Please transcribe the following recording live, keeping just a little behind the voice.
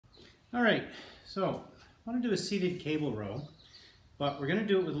All right, so I want to do a seated cable row, but we're going to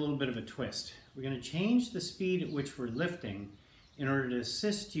do it with a little bit of a twist. We're going to change the speed at which we're lifting in order to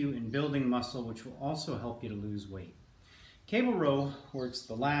assist you in building muscle, which will also help you to lose weight. Cable row works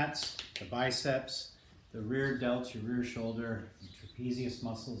the lats, the biceps, the rear delts, your rear shoulder, your trapezius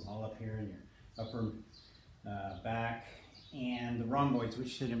muscles all up here in your upper back, and the rhomboids,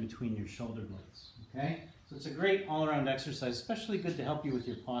 which sit in between your shoulder blades. Okay? So it's a great all-around exercise, especially good to help you with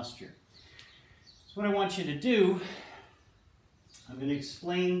your posture. So what I want you to do, I'm going to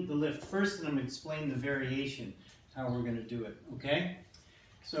explain the lift first, and I'm going to explain the variation, how we're going to do it. Okay?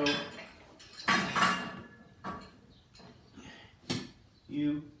 So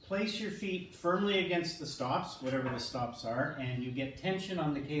you place your feet firmly against the stops, whatever the stops are, and you get tension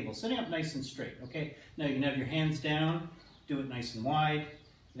on the cable, sitting up nice and straight. Okay? Now you can have your hands down, do it nice and wide.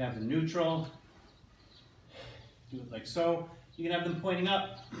 You can have them neutral, do it like so. You can have them pointing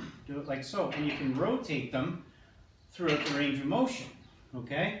up, do it like so. And you can rotate them throughout the range of motion.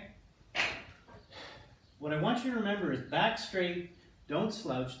 Okay? What I want you to remember is back straight, don't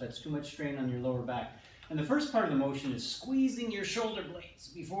slouch, that's too much strain on your lower back. And the first part of the motion is squeezing your shoulder blades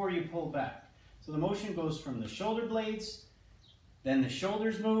before you pull back. So the motion goes from the shoulder blades, then the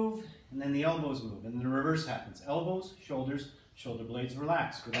shoulders move, and then the elbows move, and then the reverse happens. Elbows, shoulders, shoulder blades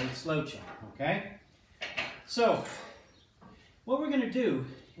relax without slouching, okay? So, what we're going to do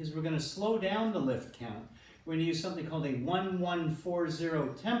is we're going to slow down the lift count. We're going to use something called a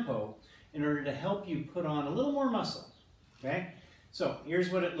 1-1-4-0 tempo in order to help you put on a little more muscle, okay? So, here's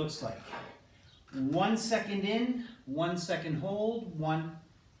what it looks like. 1 second in, 1 second hold, 1,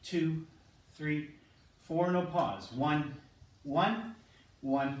 2, 3, 4, no pause. 1, 1,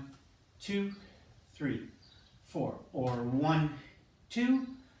 1, 2, 3, 4. Or 1, 2,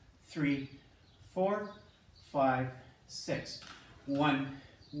 3, 4, 5, 6. 1,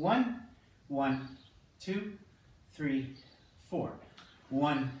 1, 1, 2, 3, 4.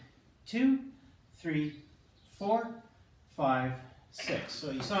 1, 2, 3, 4, 5, 6.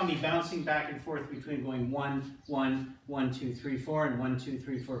 So you saw me bouncing back and forth between going 1, 1, 1, 2, 3, 4, and 1, 2,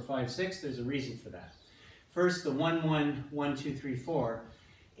 3, 4, 5, 6. There's a reason for that. First, the 1, 1, 1, 2, 3, 4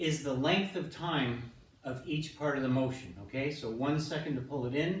 is the length of time of each part of the motion, okay? So 1 second to pull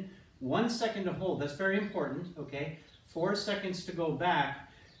it in, 1 second to hold. That's very important, okay? 4 seconds to go back.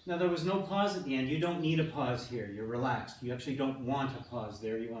 Now, there was no pause at the end. You don't need a pause here. You're relaxed. You actually don't want a pause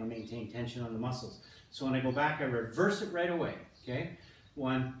there. You want to maintain tension on the muscles. So when I go back, I reverse it right away. Okay,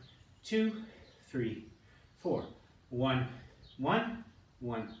 1, 2, 3, 4. 1, 1,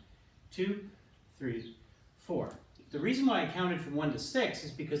 1, 2, 3, 4. The reason why I counted from 1 to 6 is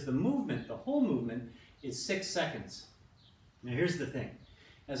because the movement, the whole movement, is 6 seconds. Now here's the thing.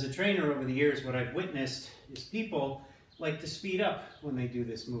 As a trainer over the years, what I've witnessed is people like to speed up when they do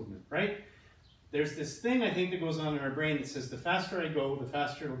this movement, right? There's this thing I think that goes on in our brain that says the faster I go, the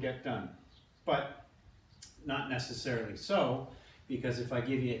faster it'll get done. But not necessarily so, because if I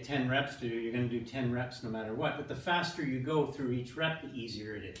give you 10 reps to do, you're going to do 10 reps no matter what. But the faster you go through each rep, the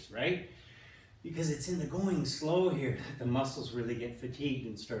easier it is, right? Because it's in the going slow here that the muscles really get fatigued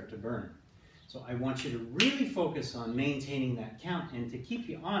and start to burn. So I want you to really focus on maintaining that count. And to keep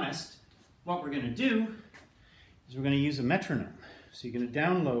you honest, what we're going to do is we're going to use a metronome. So you're going to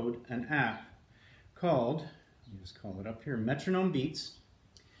download an app called, let me just call it up here, Metronome Beats.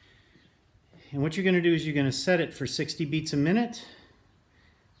 And what you're going to do is you're going to set it for 60 beats a minute,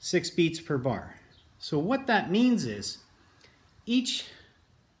 6 beats per bar. So what that means is each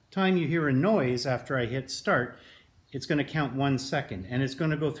time you hear a noise after I hit start, it's going to count 1 second. And it's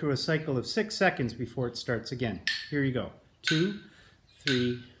going to go through a cycle of 6 seconds before it starts again. Here you go. 2,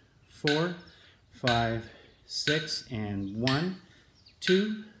 3, 4, 5, 6, and 1,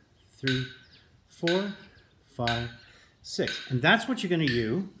 2, 3, 4, 5, 6. And that's what you're going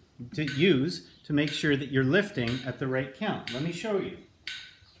to use to make sure that you're lifting at the right count. Let me show you.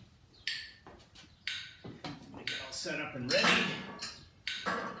 Let me get all set up and ready.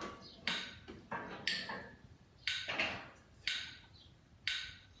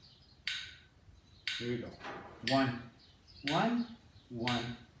 Here we go. 1, 1,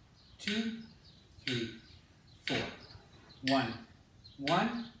 1, 2, 3, 4. 1,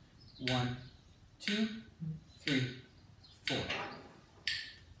 1, 1, 2, 3, 4.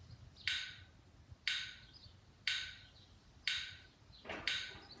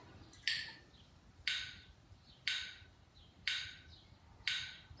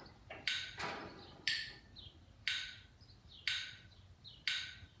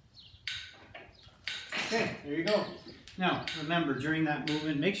 Okay, there you go. Now, remember, during that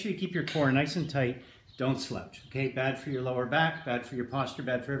movement, make sure you keep your core nice and tight. don't slouch, okay? Bad for your lower back, bad for your posture,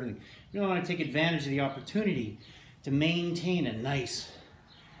 bad for everything. You don't want to take advantage of the opportunity to maintain a nice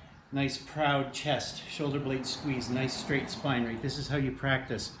proud chest, shoulder blade squeeze, nice straight spine, right? This is how you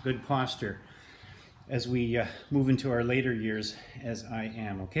practice good posture as we move into our later years, as I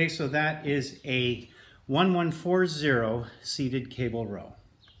am, okay? So that is a 1140 seated cable row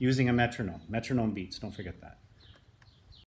using a metronome. Metronome beats, don't forget that.